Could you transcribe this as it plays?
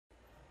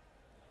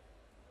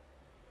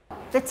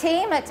The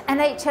team at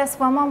NHS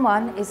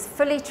 111 is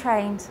fully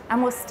trained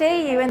and will steer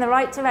you in the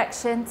right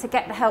direction to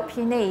get the help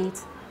you need.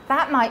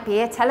 That might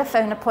be a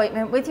telephone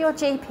appointment with your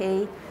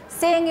GP,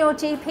 seeing your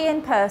GP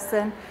in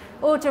person,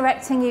 or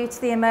directing you to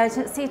the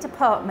emergency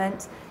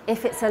department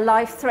if it's a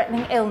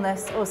life-threatening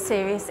illness or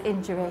serious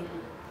injury.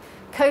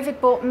 COVID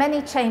brought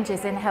many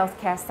changes in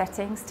healthcare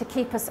settings to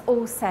keep us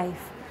all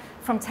safe,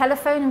 from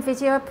telephone and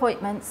video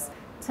appointments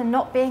to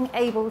not being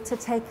able to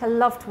take a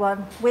loved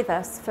one with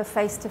us for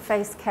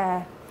face-to-face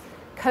care.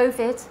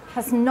 COVID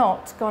has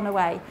not gone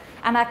away,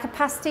 and our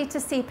capacity to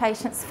see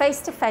patients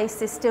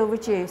face-to-face is still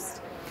reduced.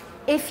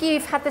 If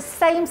you've had the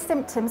same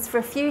symptoms for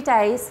a few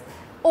days,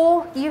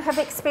 or you have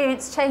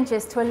experienced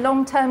changes to a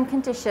long-term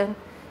condition,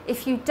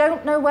 if you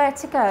don't know where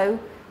to go,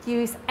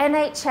 use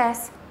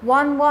NHS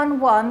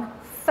 111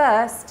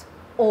 first,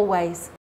 always.